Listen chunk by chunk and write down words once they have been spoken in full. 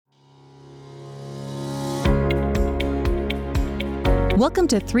Welcome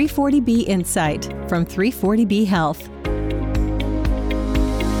to 340B Insight from 340B Health.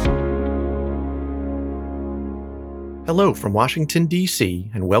 Hello from Washington,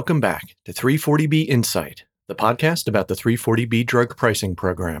 D.C., and welcome back to 340B Insight, the podcast about the 340B drug pricing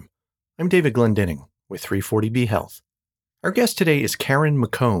program. I'm David Glendinning with 340B Health. Our guest today is Karen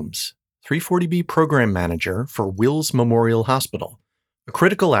McCombs, 340B Program Manager for Wills Memorial Hospital, a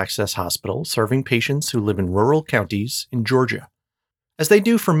critical access hospital serving patients who live in rural counties in Georgia. As they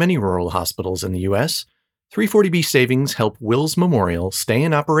do for many rural hospitals in the U.S., 340B savings help Wills Memorial stay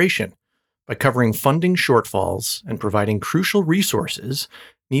in operation by covering funding shortfalls and providing crucial resources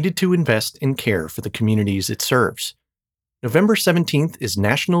needed to invest in care for the communities it serves. November 17th is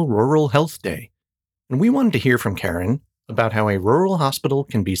National Rural Health Day, and we wanted to hear from Karen about how a rural hospital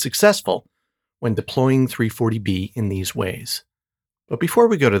can be successful when deploying 340B in these ways. But before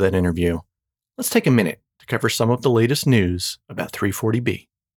we go to that interview, let's take a minute to cover some of the latest news about 340B.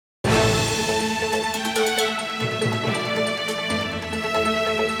 The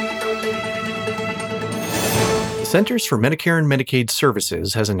Centers for Medicare and Medicaid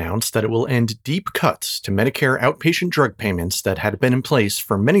Services has announced that it will end deep cuts to Medicare outpatient drug payments that had been in place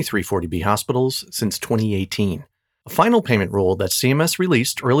for many 340B hospitals since 2018. A final payment rule that CMS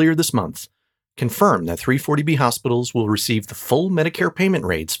released earlier this month confirmed that 340B hospitals will receive the full Medicare payment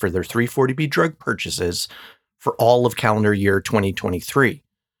rates for their 340B drug purchases for all of calendar year 2023.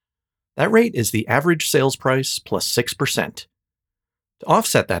 That rate is the average sales price plus 6%. To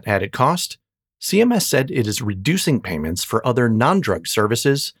offset that added cost, CMS said it is reducing payments for other non-drug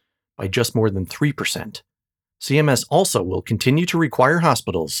services by just more than 3%. CMS also will continue to require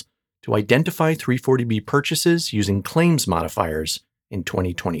hospitals to identify 340B purchases using claims modifiers in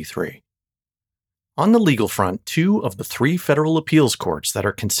 2023. On the legal front, 2 of the 3 federal appeals courts that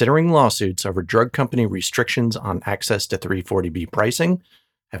are considering lawsuits over drug company restrictions on access to 340B pricing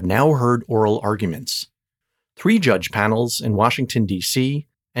have now heard oral arguments. 3 judge panels in Washington, D.C.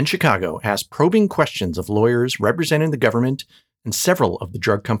 and Chicago asked probing questions of lawyers representing the government and several of the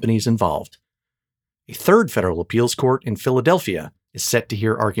drug companies involved. A 3rd federal appeals court in Philadelphia is set to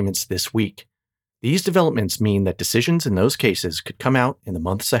hear arguments this week. These developments mean that decisions in those cases could come out in the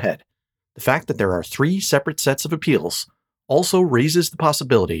months ahead. The fact that there are 3 separate sets of appeals also raises the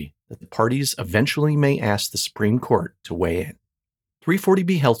possibility that the parties eventually may ask the Supreme Court to weigh in.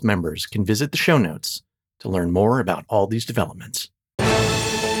 340B Health members can visit the show notes to learn more about all these developments.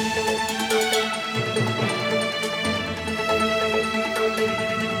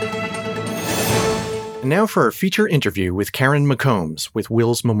 And now for our feature interview with Karen McCombs with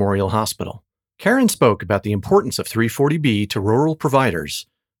Wills Memorial Hospital. Karen spoke about the importance of 340B to rural providers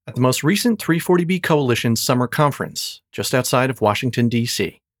at the most recent 340B Coalition Summer Conference, just outside of Washington,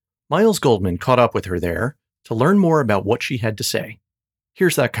 D.C. Miles Goldman caught up with her there to learn more about what she had to say.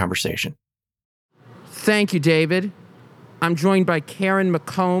 Here's that conversation. Thank you, David. I'm joined by Karen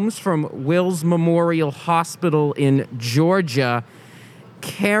McCombs from Wills Memorial Hospital in Georgia.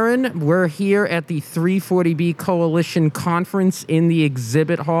 Karen, we're here at the 340B Coalition Conference in the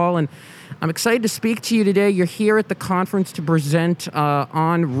exhibit hall, and I'm excited to speak to you today. You're here at the conference to present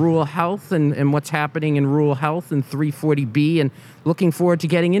on rural health and what's happening in rural health and 340B, and looking forward to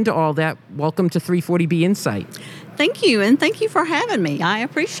getting into all that. Welcome to 340B Insight. Thank you, and thank you for having me. I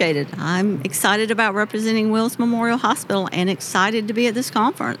appreciate it. I'm excited about representing Wills Memorial Hospital and excited to be at this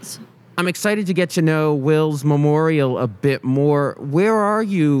conference. I'm excited to get to know Wills Memorial a bit more. Where are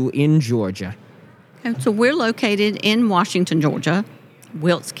you in Georgia? So we're located in Washington, Georgia,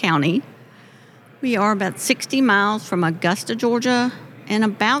 Wilkes County. We are about 60 miles from Augusta, Georgia, and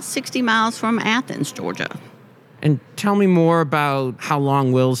about 60 miles from Athens, Georgia. And tell me more about how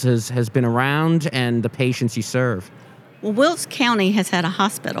long Wills has been around and the patients you serve. Well, Wilkes County has had a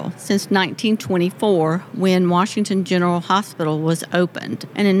hospital since 1924 when Washington General Hospital was opened.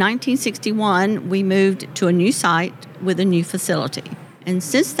 And in 1961, we moved to a new site with a new facility. And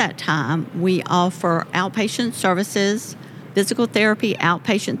since that time, we offer outpatient services, physical therapy,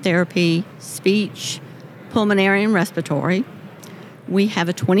 outpatient therapy, speech, pulmonary and respiratory. We have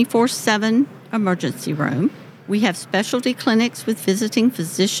a 24/7 emergency room. We have specialty clinics with visiting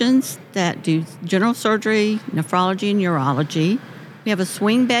physicians that do general surgery, nephrology, and urology. We have a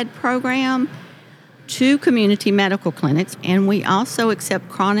swing bed program, 2 community medical clinics, and we also accept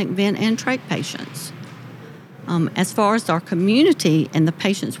chronic vent and trach patients. As far as our community and the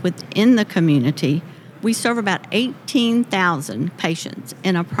patients within the community, we serve about 18,000 patients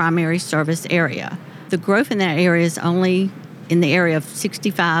in a primary service area. The growth in that area is only in the area of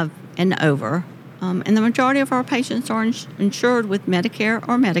 65 and over. And the majority of our patients are insured with Medicare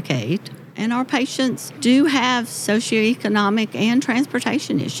or Medicaid. And our patients do have socioeconomic and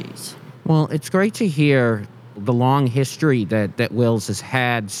transportation issues. Well, it's great to hear the long history that Wills has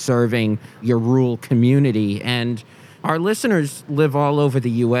had serving your rural community. And our listeners live all over the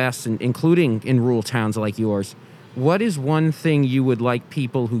U.S., including in rural towns like yours. What is one thing you would like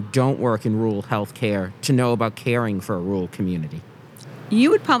people who don't work in rural healthcare to know about caring for a rural community?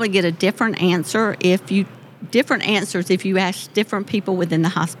 You would probably get a different answers if you ask different people within the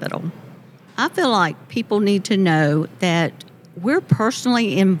hospital. I feel like people need to know that we're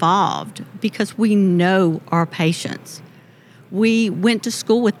personally involved because we know our patients. We went to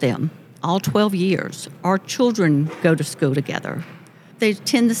school with them all 12 years. Our children go to school together. They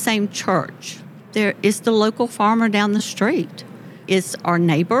attend the same church. There is the local farmer down the street. It's our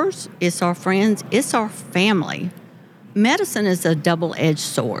neighbors, it's our friends, it's our family. Medicine is a double-edged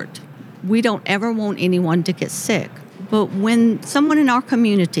sword. We don't ever want anyone to get sick. But when someone in our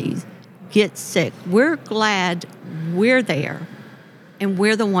communities gets sick, we're glad we're there and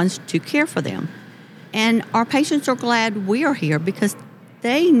we're the ones to care for them. And our patients are glad we are here because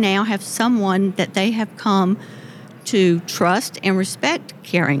they now have someone that they have come to trust and respect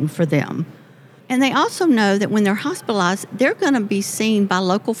caring for them. And they also know that when they're hospitalized, they're going to be seen by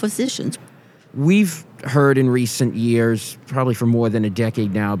local physicians. We've heard in recent years, probably for more than a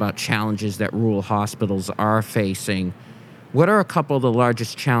decade now, about challenges that rural hospitals are facing. What are a couple of the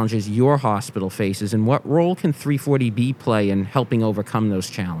largest challenges your hospital faces, and what role can 340B play in helping overcome those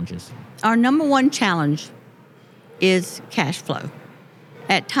challenges? Our number one challenge is cash flow.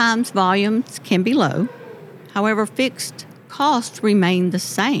 At times, volumes can be low. However, fixed costs remain the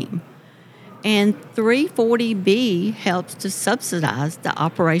same. And 340B helps to subsidize the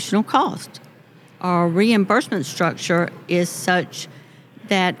operational cost. Our reimbursement structure is such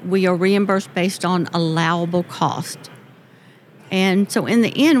that we are reimbursed based on allowable cost. And so in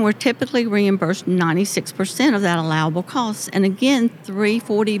the end, we're typically reimbursed 96% of that allowable cost. And again,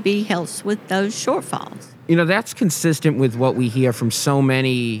 340B helps with those shortfalls. You know, that's consistent with what we hear from so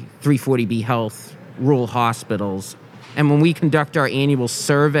many 340B Health rural hospitals. And when we conduct our annual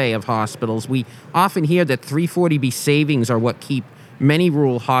survey of hospitals, we often hear that 340B savings are what keep many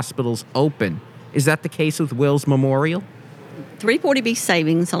rural hospitals open. Is that the case with Wills Memorial? 340B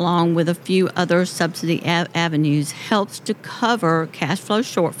savings, along with a few other subsidy avenues, helps to cover cash flow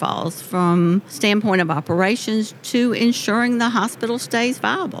shortfalls from standpoint of operations to ensuring the hospital stays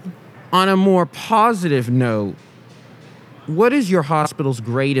viable. On a more positive note, what is your hospital's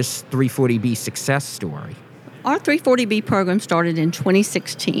greatest 340B success story? Our 340B program started in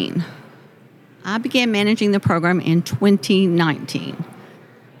 2016. I began managing the program in 2019.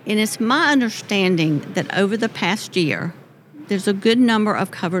 And it's my understanding that over the past year, there's a good number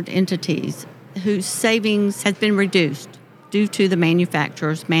of covered entities whose savings has been reduced due to the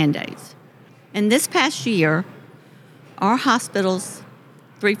manufacturer's mandates. And this past year, our hospital's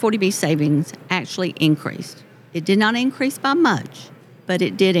 340B savings actually increased. It did not increase by much, but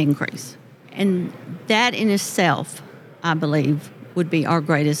it did increase. And that in itself, I believe, would be our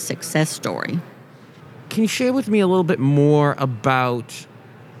greatest success story. Can you share with me a little bit more about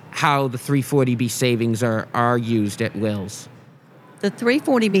how the 340B savings are used at Wills? The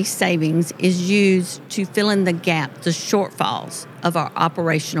 340B savings is used to fill in the gap, the shortfalls of our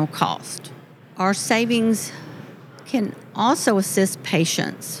operational cost. Our savings can also assist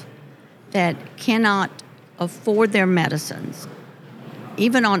patients that cannot afford their medicines,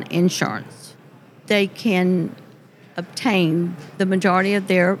 even on insurance. They can obtain the majority of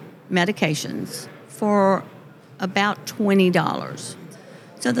their medications for about $20.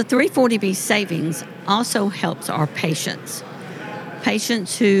 So the 340B savings also helps our patients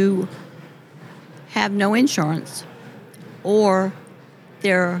who have no insurance or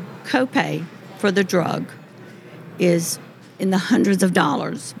their copay for the drug is in the hundreds of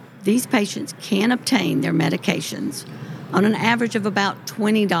dollars. These patients can obtain their medications on an average of about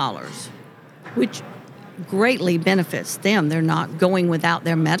 $20, which greatly benefits them. They're not going without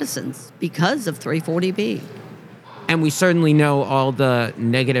their medicines because of 340B. And we certainly know all the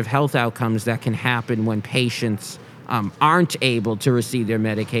negative health outcomes that can happen when patients aren't able to receive their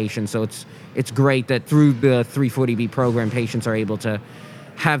medication. So it's great that through the 340B program, patients are able to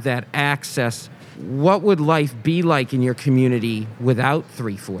have that access. What would life be like in your community without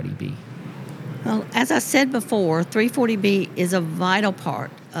 340B? Well, as I said before, 340B is a vital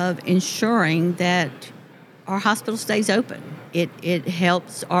part of ensuring that our hospital stays open. It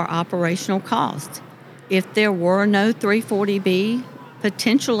helps our operational costs. If there were no 340B,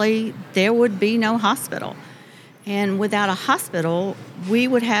 potentially there would be no hospital. And without a hospital, we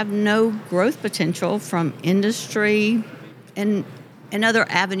would have no growth potential from industry and and other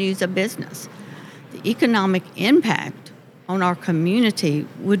avenues of business. The economic impact on our community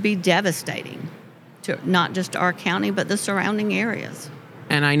would be devastating to not just our county, but the surrounding areas.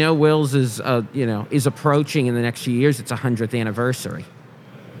 And I know Wills is approaching in the next few years its 100th anniversary.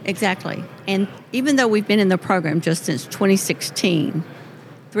 Exactly. And even though we've been in the program just since 2016,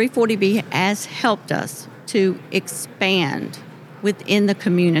 340B has helped us to expand within the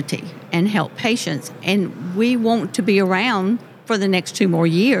community and help patients. And we want to be around for the next 2 more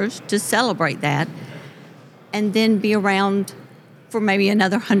years to celebrate that, and then be around for maybe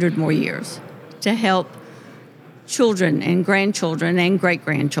another 100 more years to help children and grandchildren and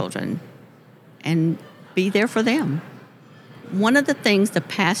great-grandchildren and be there for them. One of the things the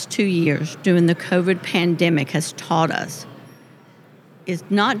past 2 years during the COVID pandemic has taught us is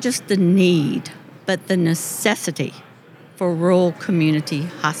not just the need, but the necessity for rural community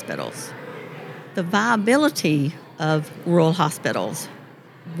hospitals. The viability of rural hospitals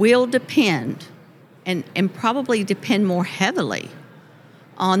will depend, and probably depend more heavily,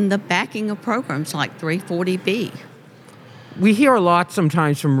 on the backing of programs like 340B. We hear a lot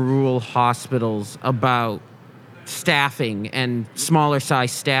sometimes from rural hospitals about staffing and smaller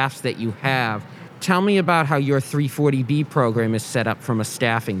size staffs that you have. Tell me about how your 340B program is set up from a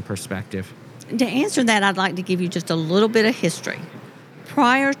staffing perspective. To answer that, I'd like to give you just a little bit of history.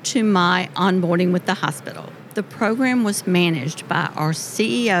 Prior to my onboarding with the hospital, the program was managed by our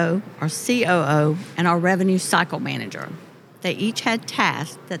CEO, our COO, and our revenue cycle manager. They each had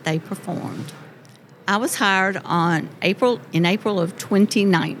tasks that they performed. I was hired in April of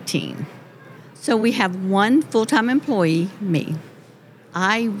 2019. So we have one full-time employee, me.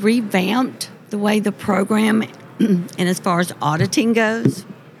 I revamped the way the program and as far as auditing goes.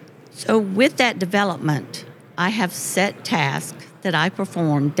 So with that development, I have set tasks that I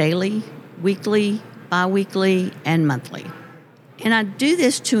perform daily, weekly, bi-weekly, and monthly. And I do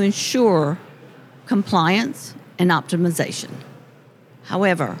this to ensure compliance and optimization.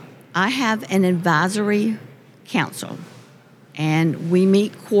 However, I have an advisory council, and we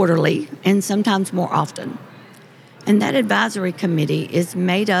meet quarterly and sometimes more often. And that advisory committee is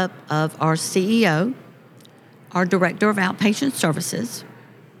made up of our CEO, our Director of Outpatient Services,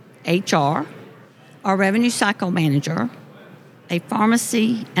 HR, our Revenue Cycle Manager, a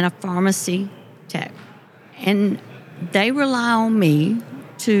pharmacy, and a pharmacy tech. And they rely on me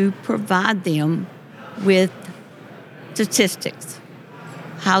to provide them with statistics.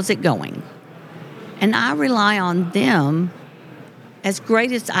 How's it going? And I rely on them. As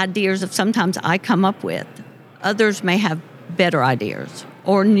great as ideas of sometimes I come up with, others may have better ideas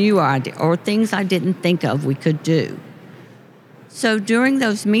or newer ideas or things I didn't think of we could do. So during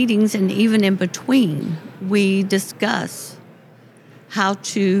those meetings and even in between, we discuss how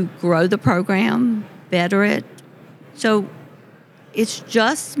to grow the program, better it. So it's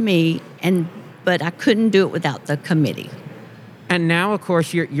just me, but I couldn't do it without the committee. And now, of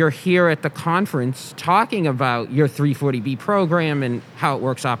course, you're here at the conference talking about your 340B program and how it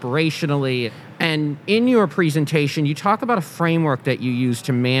works operationally. And in your presentation, you talk about a framework that you use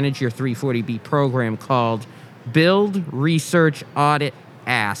to manage your 340B program called Build, Research, Audit,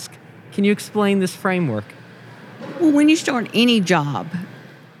 Ask. Can you explain this framework? Well, when you start any job,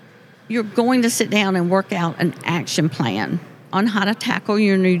 you're going to sit down and work out an action plan on how to tackle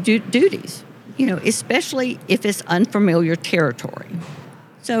your new duties. Especially if it's unfamiliar territory.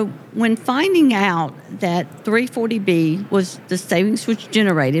 So when finding out that 340B was the savings was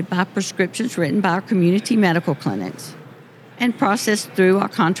generated by prescriptions written by our community medical clinics and processed through our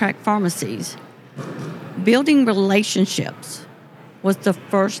contract pharmacies, building relationships was the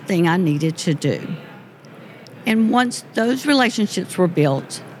first thing I needed to do. And once those relationships were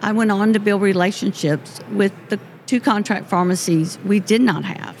built, I went on to build relationships with the 2 contract pharmacies we did not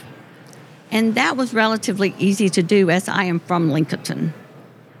have. And that was relatively easy to do as I am from Lincolnton.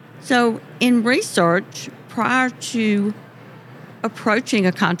 So in research, prior to approaching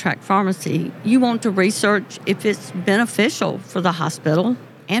a contract pharmacy, you want to research if it's beneficial for the hospital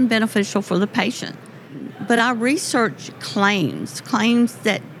and beneficial for the patient. But I researched claims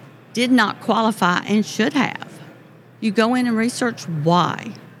that did not qualify and should have. You go in and research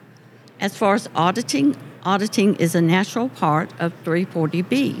why. As far as auditing is a natural part of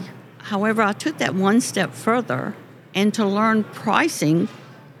 340B. However, I took that one step further, and to learn pricing,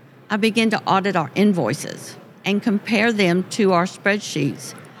 I began to audit our invoices and compare them to our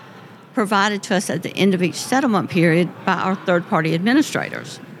spreadsheets provided to us at the end of each settlement period by our third-party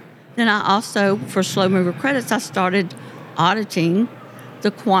administrators. Then I also, for slow mover credits, I started auditing the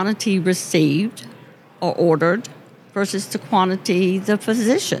quantity received or ordered versus the quantity the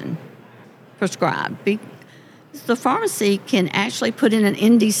physician prescribed. The pharmacy can actually put in an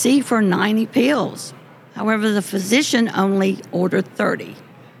NDC for 90 pills. However, the physician only ordered 30.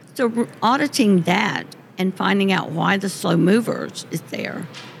 So auditing that and finding out why the slow movers is there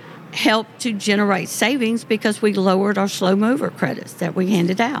helped to generate savings because we lowered our slow mover credits that we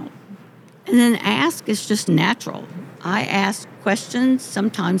handed out. And then ask is just natural. I ask questions,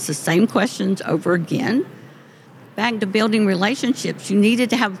 sometimes the same questions over again. Back to building relationships, you needed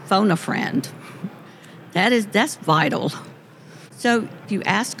to have phone a friend. That's vital. So you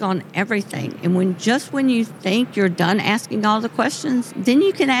ask on everything. And when you think you're done asking all the questions, then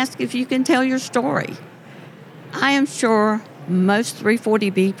you can ask if you can tell your story. I am sure most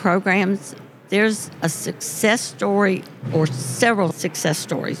 340B programs, there's a success story or several success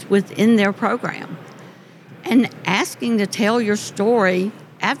stories within their program. And asking to tell your story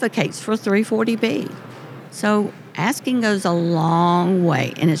advocates for 340B. So asking goes a long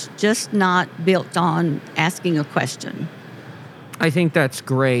way, and it's just not built on asking a question. I think that's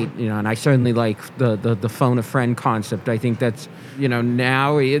great, and I certainly like the phone a friend concept. I think that's,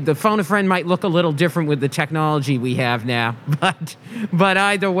 now the phone a friend might look a little different with the technology we have now, but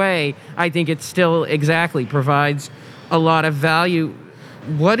either way, I think it still exactly provides a lot of value.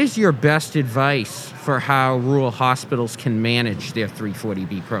 What is your best advice for how rural hospitals can manage their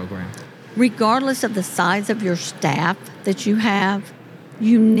 340B program? Regardless of the size of your staff that you have,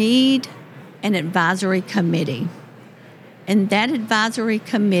 you need an advisory committee. And that advisory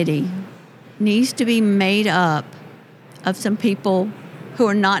committee needs to be made up of some people who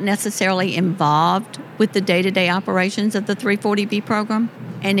are not necessarily involved with the day-to-day operations of the 340B program.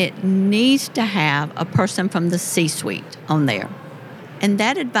 And it needs to have a person from the C-suite on there. And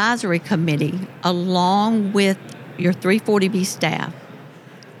that advisory committee, along with your 340B staff,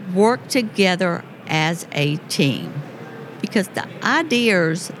 work together as a team. Because the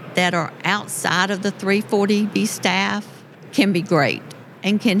ideas that are outside of the 340B staff can be great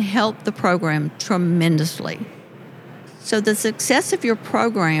and can help the program tremendously. So the success of your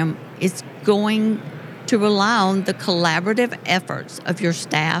program is going to rely on the collaborative efforts of your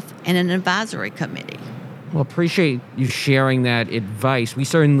staff and an advisory committee. Well, appreciate you sharing that advice. We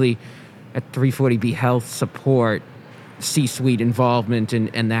certainly at 340B Health support C-suite involvement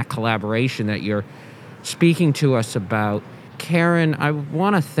and that collaboration that you're speaking to us about. Karen, I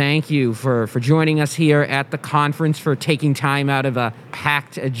want to thank you for joining us here at the conference, for taking time out of a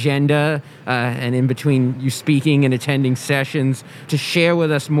packed agenda and in between you speaking and attending sessions to share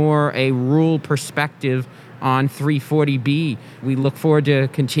with us more a rural perspective on 340B. We look forward to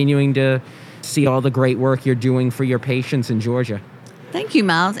continuing to see all the great work you're doing for your patients in Georgia. Thank you,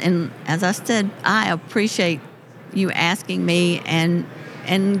 Miles. And as I said, I appreciate you asking me and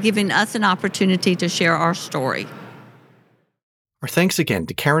giving us an opportunity to share our story. Our thanks again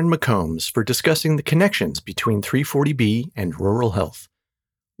to Karen McCombs for discussing the connections between 340B and rural health.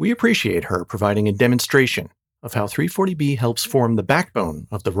 We appreciate her providing a demonstration of how 340B helps form the backbone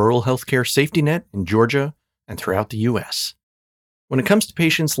of the rural healthcare safety net in Georgia and throughout the U.S. When it comes to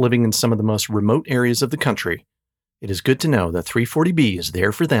patients living in some of the most remote areas of the country, it is good to know that 340B is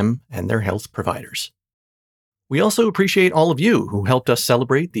there for them and their health providers. We also appreciate all of you who helped us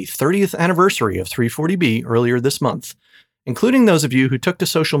celebrate the 30th anniversary of 340B earlier this month, including those of you who took to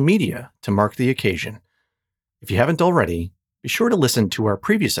social media to mark the occasion. If you haven't already, be sure to listen to our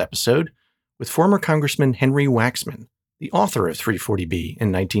previous episode with former Congressman Henry Waxman, the author of 340B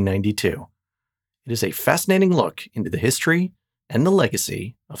in 1992. It is a fascinating look into the history and the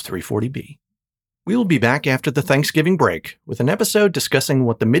legacy of 340B. We will be back after the Thanksgiving break with an episode discussing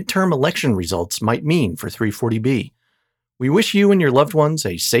what the midterm election results might mean for 340B. We wish you and your loved ones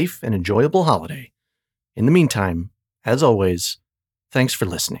a safe and enjoyable holiday. In the meantime, as always, thanks for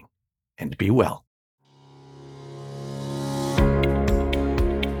listening, and be well.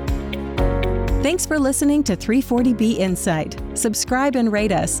 Thanks for listening to 340B Insight. Subscribe and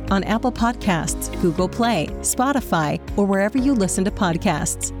rate us on Apple Podcasts, Google Play, Spotify, or wherever you listen to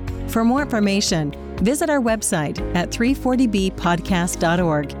podcasts. For more information, visit our website at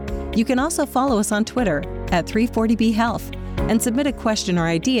 340bpodcast.org. You can also follow us on Twitter at 340B Health and submit a question or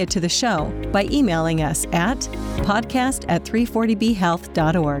idea to the show by emailing us at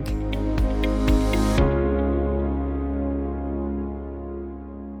podcast@340bhealth.org.